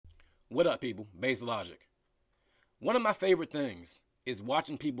What up, people? Base Logic. One of my favorite things is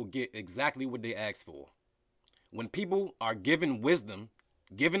watching people get exactly what they ask for. When people are given wisdom,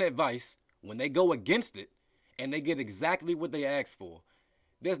 given advice, when they go against it, and they get exactly what they ask for,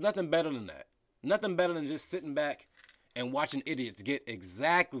 there's nothing better than that. Nothing better than just sitting back and watching idiots get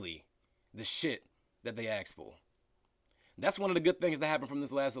exactly the shit that they asked for. That's one of the good things that happened from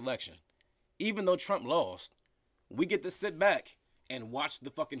this last election. Even though Trump lost, we get to sit back and watch the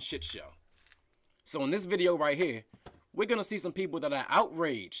fucking shit show. So in this video right here, we're going to see some people that are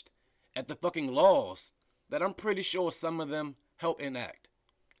outraged at the fucking laws that I'm pretty sure some of them help enact.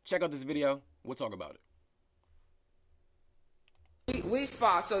 Check out this video. We'll talk about it. We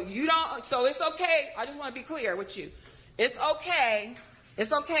spa, so you don't, so it's okay. I just want to be clear with you. It's okay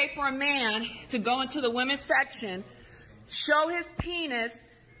for a man to go into the women's section, show his penis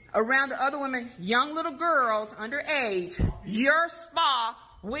around the other women, young little girls underage. Your spa,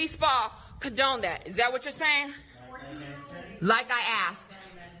 we spa, condone that. Is that what you're saying? Like I asked.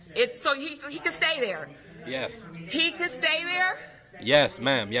 It's so he can stay there. Yes. He could stay there? Yes,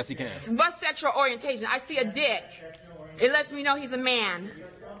 ma'am. Yes, he can. What sexual orientation? I see a dick. It lets me know he's a man.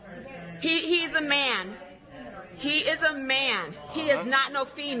 He's a man. He is a man. He is not no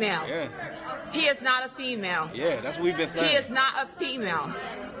female. Yeah. He is not a female. Yeah, that's what we've been saying. He is not a female.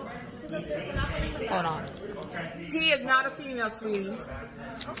 Hold on. He is not a female, sweetie.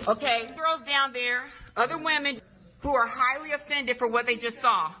 Okay? Girls down there, other women who are highly offended for what they just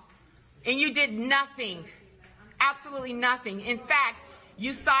saw. And you did nothing. Absolutely nothing. In fact,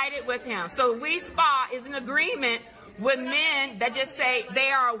 you sided with him. So We Spa is in agreement with men that just say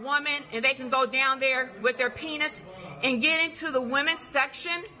they are a woman and they can go down there with their penis and get into the women's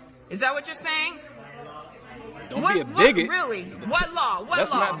section. Is that what you're saying? Don't be a bigot. Really? What law? What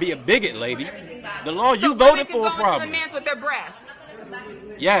Let's law? not be a bigot, lady. The law you voted for a problem. So women can go into the men's with their breasts?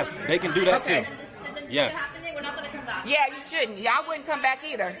 Yes, they can do that too. Yes. Yeah, you shouldn't. Yeah, I wouldn't come back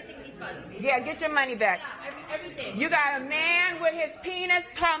either. Yeah, get your money back. You got a man with his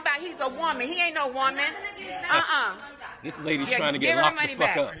penis talking about he's a woman. He ain't no woman. This lady's trying to get locked the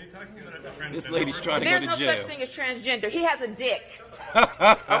fuck up. This lady's trying to go to jail. There's no such thing as transgender. He has a dick.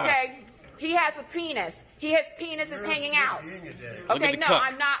 Okay? He has a penis. His penis is hanging out. Okay, no,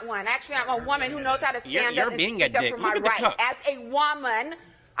 I'm not one. Actually, I'm a woman who knows how to stand up and speak up for my rights. As a woman,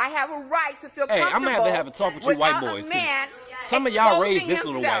 I have a right to feel comfortable. Hey, I'm going to have to have a talk with you white boys. Some of y'all raised this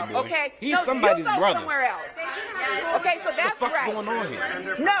little white boy. Okay? He's somebody's brother. Somewhere else. Okay, so that's what the fuck's right. going on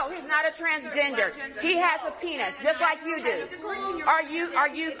here? No, he's not a transgender. He has a penis, just like you do. Are you?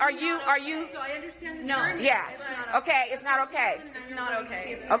 So I understand. No. Yeah. Okay, it's not okay. It's not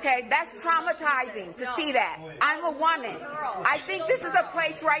okay. Okay, that's traumatizing to see that. I'm a woman. I think this is a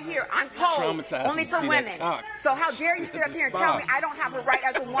place right here. I'm told only for women. So how dare you sit up here and tell me I don't have a right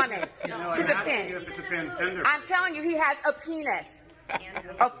as a woman to defend? I'm telling you, he has a penis.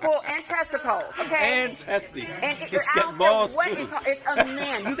 A full and testicles, okay? And testes. And it's got balls too. It's a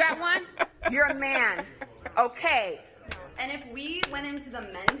man. You got one? You're a man. Okay. And if we went into the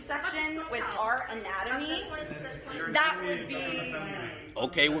men's section with our anatomy, that would be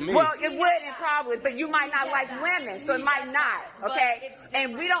okay with me. Well, it would probably, but you might not like women, so it might not, okay?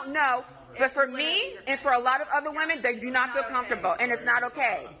 And we don't know. But for me and for a lot of other women, they do not feel comfortable, and it's not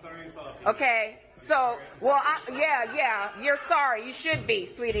okay. Okay? So, well, yeah, you're sorry. You should be,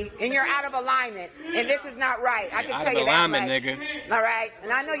 sweetie. And you're out of alignment. And this is not right. I can tell you that much. Nigga. All right?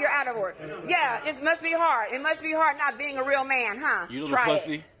 And I know you're out of order. Yeah, it must be hard. It must be hard not being a real man, huh? You little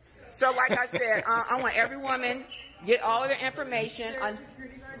pussy. It. So, like I said, I want every woman get all of their information on...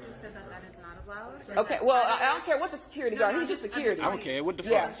 Okay, well, I don't care what the security guard. He's just security. I don't care. What the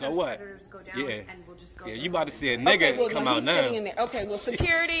fuck? Yeah. So what? Yeah. Yeah, you about to see a nigga come out now. Sitting in there. Okay, well,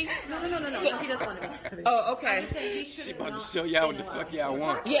 security. No. He doesn't want to. Oh, okay. She about to show y'all what the fuck y'all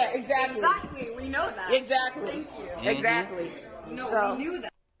want. Yeah, exactly. Exactly. We know that. Exactly. Thank you. Exactly. No, we knew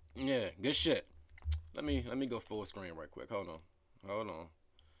that. Yeah, good shit. Let me go full screen right quick. Hold on.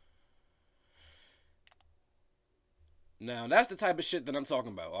 Now, that's the type of shit that I'm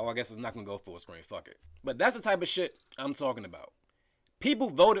talking about. Oh, I guess it's not going to go full screen. Fuck it. But that's the type of shit I'm talking about. People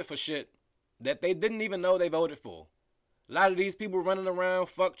voted for shit that they didn't even know they voted for. A lot of these people running around,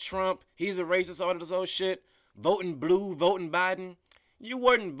 fuck Trump, he's a racist, all this old shit, voting blue, voting Biden. You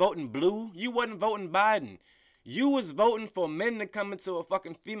weren't voting blue. You wasn't voting Biden. You was voting for men to come into a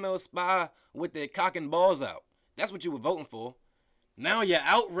fucking female spa with their cock and balls out. That's what you were voting for. Now you're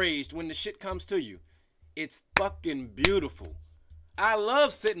outraged when the shit comes to you. It's fucking beautiful. I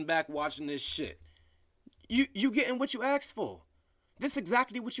love sitting back watching this shit. You getting what you asked for. This is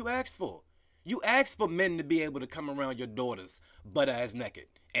exactly what you asked for. You ask for men to be able to come around your daughters butt ass naked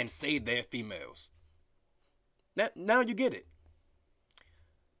and say they're females. Now you get it.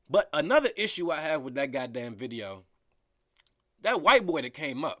 But another issue I have with that goddamn video, that white boy that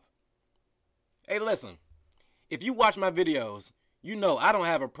came up. Hey, listen, if you watch my videos, you know I don't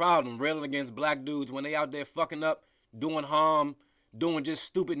have a problem railing against black dudes when they out there fucking up, doing harm, doing just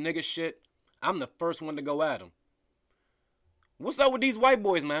stupid nigga shit. I'm the first one to go at them. What's up with these white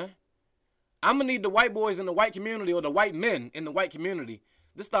boys, man? I'm gonna need the white boys in the white community, or the white men in the white community,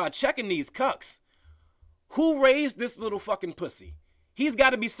 to start checking these cucks. Who raised this little fucking pussy? He's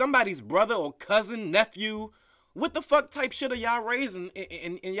got to be somebody's brother or cousin, nephew. What the fuck type shit are y'all raising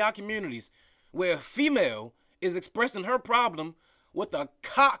in y'all communities where a female is expressing her problem with a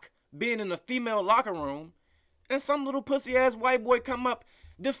cock being in a female locker room and some little pussy ass white boy come up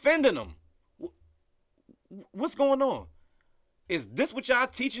defending them? What's going on? Is this what y'all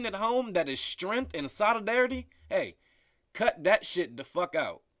teaching at home, that is strength and solidarity? Hey, cut that shit the fuck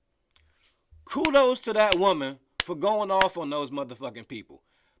out. Kudos to that woman for going off on those motherfucking people.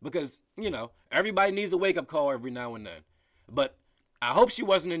 Because, you know, everybody needs a wake-up call every now and then. But I hope she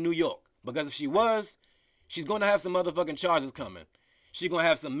wasn't in New York. Because if she was, she's going to have some motherfucking charges coming. She's going to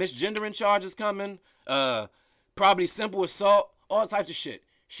have some misgendering charges coming. Probably simple assault. All types of shit.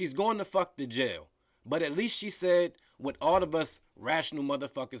 She's going to fuck the jail. But at least she said what all of us rational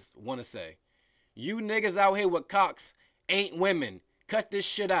motherfuckers want to say. You niggas out here with cocks ain't women. Cut this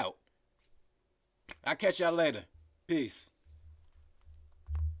shit out. I'll catch y'all later. Peace.